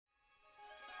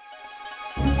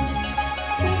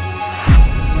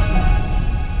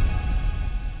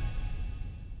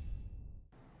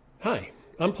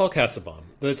I'm Paul Kassebaum,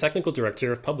 the Technical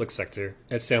Director of Public Sector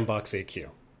at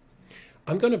SandboxAQ.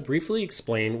 I'm going to briefly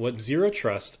explain what zero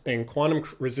trust and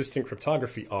quantum-resistant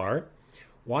cryptography are,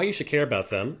 why you should care about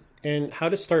them, and how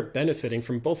to start benefiting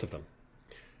from both of them.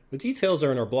 The details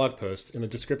are in our blog post in the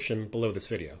description below this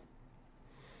video.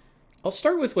 I'll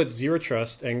start with what zero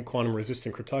trust and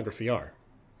quantum-resistant cryptography are.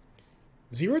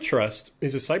 Zero trust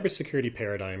is a cybersecurity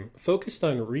paradigm focused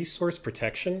on resource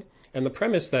protection and the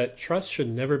premise that trust should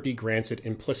never be granted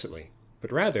implicitly, but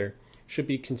rather should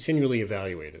be continually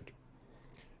evaluated.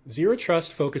 Zero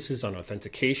trust focuses on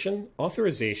authentication,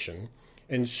 authorization,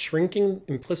 and shrinking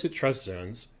implicit trust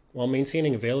zones while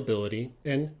maintaining availability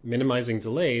and minimizing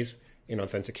delays in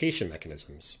authentication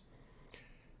mechanisms.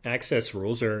 Access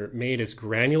rules are made as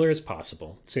granular as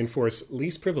possible to enforce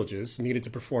least privileges needed to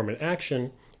perform an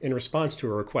action in response to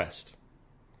a request.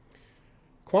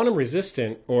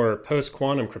 Quantum-resistant, or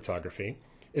post-quantum cryptography,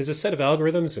 is a set of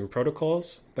algorithms and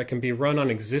protocols that can be run on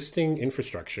existing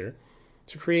infrastructure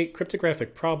to create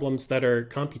cryptographic problems that are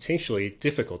computationally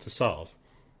difficult to solve,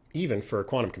 even for a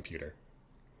quantum computer.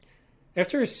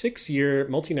 After a 6-year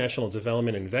multinational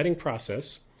development and vetting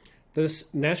process, the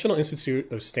National Institute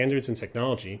of Standards and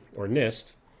Technology, or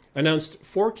NIST, announced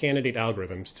 4 candidate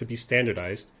algorithms to be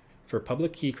standardized for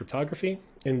public key cryptography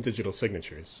and digital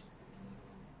signatures.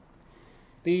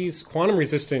 These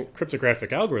quantum-resistant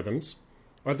cryptographic algorithms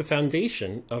are the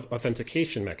foundation of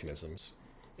authentication mechanisms,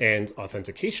 and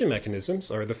authentication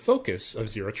mechanisms are the focus of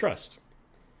zero trust.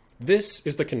 This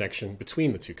is the connection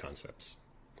between the two concepts.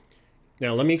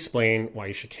 Now let me explain why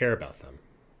you should care about them.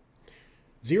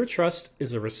 Zero trust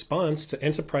is a response to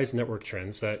enterprise network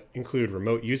trends that include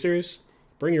remote users,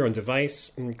 bring your own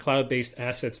device, and cloud-based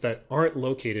assets that aren't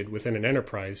located within an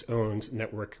enterprise-owned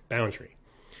network boundary.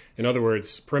 In other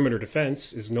words, perimeter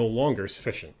defense is no longer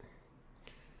sufficient.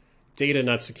 Data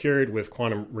not secured with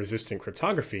quantum-resistant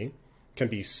cryptography can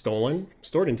be stolen,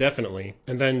 stored indefinitely,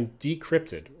 and then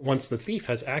decrypted once the thief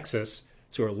has access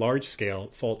to a large-scale,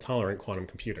 fault-tolerant quantum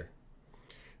computer.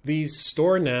 These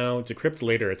store now, decrypt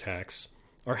later attacks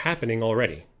are happening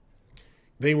already.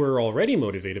 They were already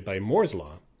motivated by Moore's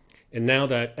law, and now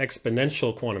that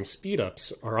exponential quantum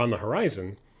speedups are on the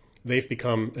horizon, they've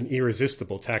become an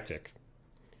irresistible tactic.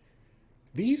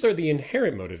 These are the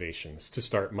inherent motivations to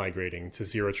start migrating to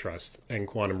zero trust and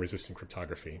quantum-resistant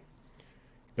cryptography.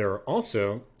 There are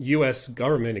also U.S.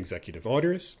 government executive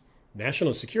orders,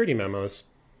 national security memos,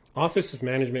 Office of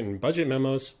Management and Budget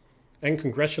memos, and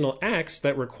congressional acts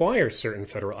that require certain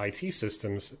federal IT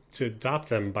systems to adopt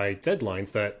them by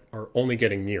deadlines that are only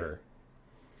getting nearer.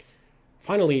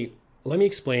 Finally, let me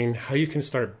explain how you can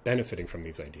start benefiting from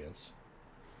these ideas.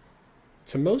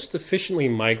 To most efficiently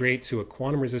migrate to a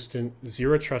quantum-resistant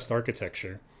zero-trust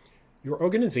architecture, your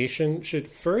organization should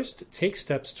first take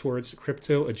steps towards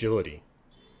crypto agility.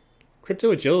 Crypto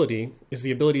agility is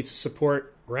the ability to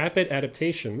support rapid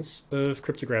adaptations of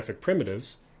cryptographic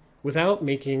primitives without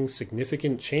making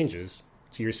significant changes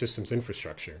to your system's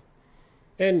infrastructure,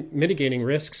 and mitigating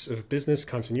risks of business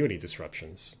continuity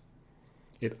disruptions.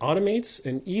 It automates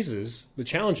and eases the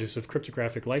challenges of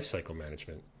cryptographic lifecycle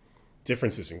management,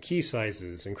 differences in key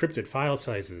sizes, encrypted file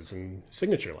sizes, and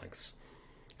signature lengths,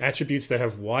 attributes that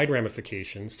have wide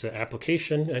ramifications to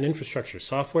application and infrastructure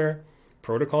software,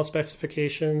 protocol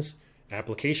specifications,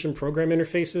 application program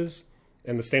interfaces,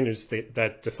 and the standards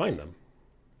that define them.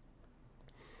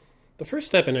 The first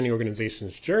step in any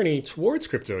organization's journey towards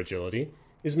crypto agility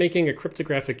is making a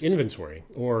cryptographic inventory,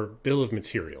 or bill of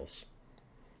materials.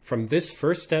 From this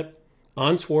first step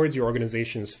on towards your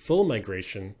organization's full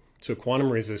migration to a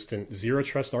quantum-resistant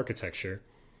zero-trust architecture,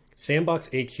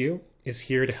 SandboxAQ is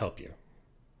here to help you.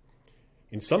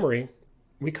 In summary,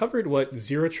 we covered what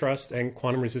zero-trust and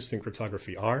quantum-resistant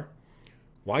cryptography are,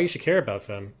 why you should care about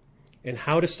them, and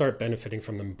how to start benefiting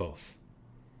from them both.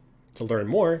 To learn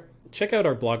more, check out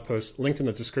our blog post linked in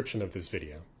the description of this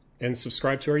video, and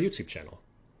subscribe to our YouTube channel.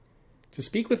 To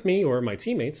speak with me or my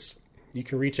teammates, you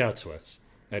can reach out to us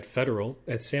at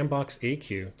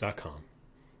federal@sandboxaq.com.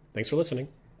 Thanks for listening.